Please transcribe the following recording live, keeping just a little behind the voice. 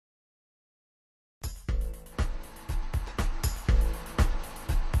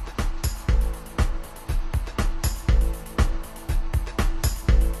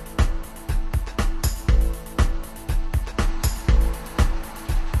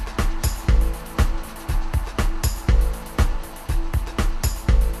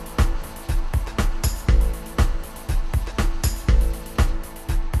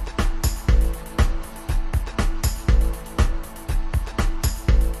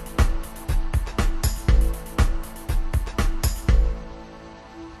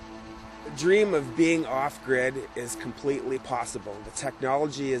dream of being off-grid is completely possible. The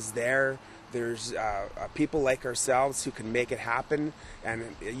technology is there. There's people like ourselves who can make it happen, and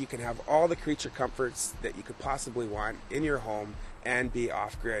you can have all the creature comforts that you could possibly want in your home and be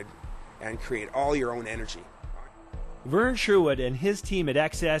off-grid and create all your own energy. Vern Sherwood and his team at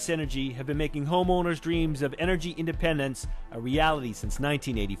XS Energy have been making homeowners' dreams of energy independence a reality since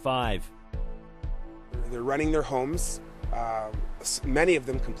 1985. They're running their homes, many of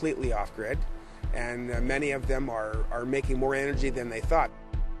them completely off-grid, and many of them are making more energy than they thought.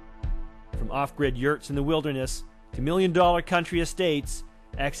 From off-grid yurts in the wilderness to million-dollar country estates,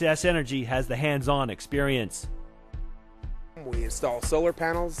 XS Energy has the hands-on experience. We install solar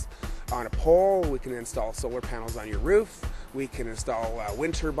panels on a pole. We can install solar panels on your roof. We can install a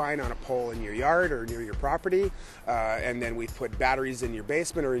wind turbine on a pole in your yard or near your property. And then we put batteries in your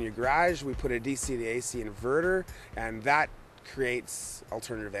basement or in your garage. We put a DC to AC inverter, and that creates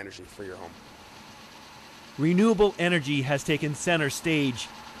alternative energy for your home. Renewable energy has taken center stage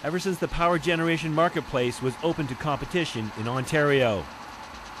ever since the power generation marketplace was open to competition in Ontario.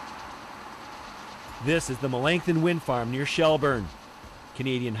 This is the Melanchthon Wind Farm near Shelburne.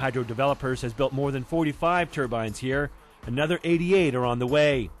 Canadian Hydro Developers has built more than 45 turbines here. Another 88 are on the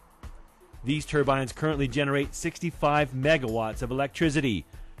way. These turbines currently generate 65 megawatts of electricity.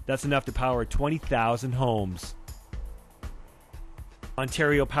 That's enough to power 20,000 homes.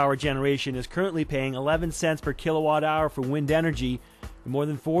 Ontario Power Generation is currently paying 11 cents per kilowatt hour for wind energy and more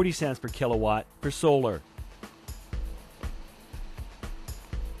than 40 cents per kilowatt for solar.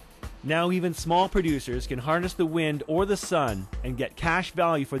 Now even small producers can harness the wind or the sun and get cash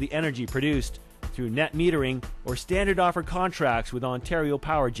value for the energy produced through net metering or standard offer contracts with Ontario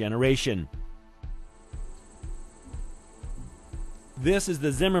Power Generation. This is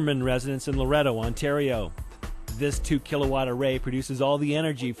the Zimmerman residence in Loretto, Ontario. This 2 kilowatt array produces all the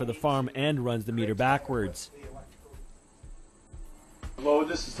energy for the farm and runs the meter backwards. Well,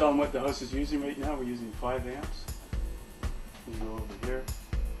 this is telling what the house is using right now. We're using 5 amps. You go over here.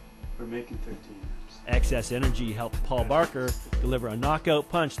 We're making 13 amps. XS Energy helped Paul Barker deliver a knockout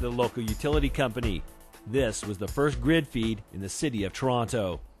punch to the local utility company. This was the first grid feed in the city of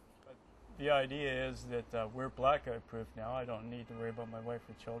Toronto. The idea is that we're blackout proof now. I don't need to worry about my wife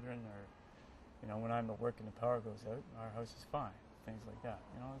or children, or when I'm at work and the power goes out, our house is fine. Things like that.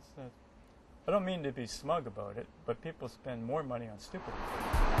 I don't mean to be smug about it, but people spend more money on stupid things.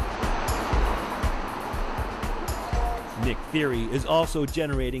 Nick Theory is also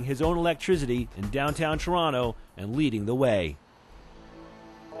generating his own electricity in downtown Toronto and leading the way.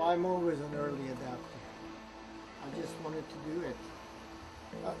 I'm always an early adapter. I just wanted to do it.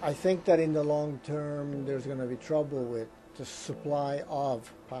 I think that in the long term there's going to be trouble with the supply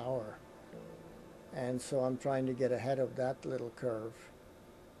of power. And so I'm trying to get ahead of that little curve.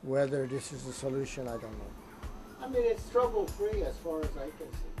 Whether this is a solution, I don't know. I mean, it's trouble-free as far as I can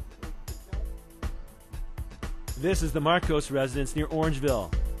see. This is the Marcos residence near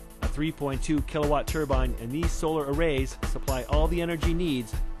Orangeville. A 3.2 kilowatt turbine and these solar arrays supply all the energy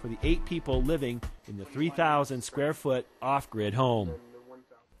needs for the 8 people living in the 3,000 square foot off-grid home.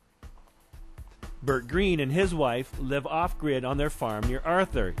 Bert Green and his wife live off-grid on their farm near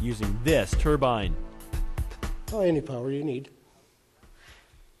Arthur using this turbine. Oh, any power you need.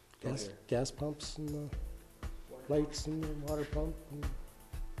 Gas pumps and lights and water pump. And,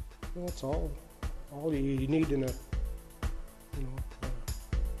 that's all you need in a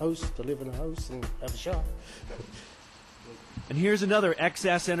house, to live in a house and have a shop. And here's another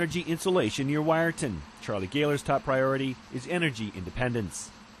XS Energy installation near Wyerton. Charlie Gaylor's top priority is energy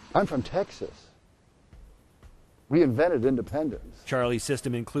independence. I'm from Texas. We invented independence. Charlie's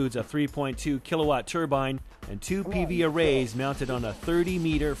system includes a 3.2 kilowatt turbine and 2 PV arrays mounted on a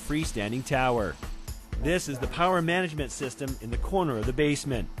 30-meter freestanding tower. This is the power management system in the corner of the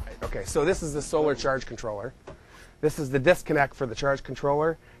basement. Okay, so this is the solar charge controller. This is the disconnect for the charge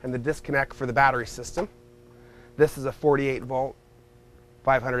controller and the disconnect for the battery system. This is a 48-volt,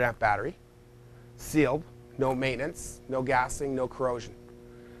 500-amp battery. Sealed, no maintenance, no gassing, no corrosion.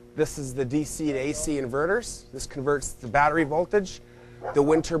 This is the DC to AC inverters. This converts the battery voltage, the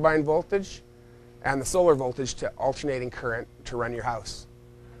wind turbine voltage, and the solar voltage to alternating current to run your house.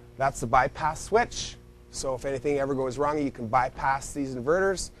 That's the bypass switch. So if anything ever goes wrong, you can bypass these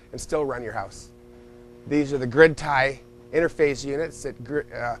inverters and still run your house. These are the grid tie interface units that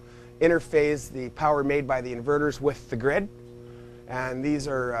interface the power made by the inverters with the grid. And these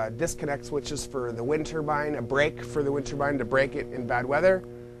are disconnect switches for the wind turbine, a brake for the wind turbine to brake it in bad weather.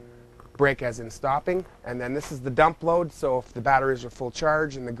 Brake as in stopping, and then this is the dump load, so if the batteries are full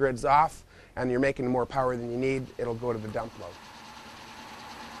charge and the grid's off and you're making more power than you need, it'll go to the dump load.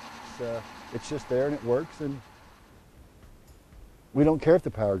 it's just there and it works, and we don't care if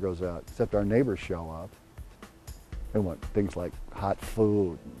the power goes out, except our neighbors show up and want things like hot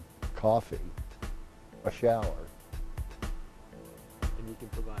food, and coffee, a shower. And you can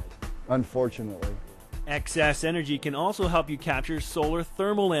provide. Unfortunately. Excess Energy can also help you capture solar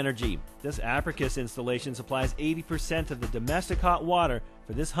thermal energy. This Apricus installation supplies 80% of the domestic hot water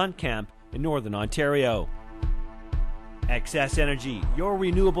for this hunt camp in northern Ontario. Excess Energy, your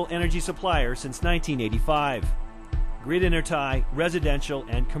renewable energy supplier since 1985. Grid intertie, residential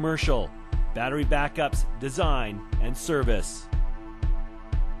and commercial. Battery backups, design and service.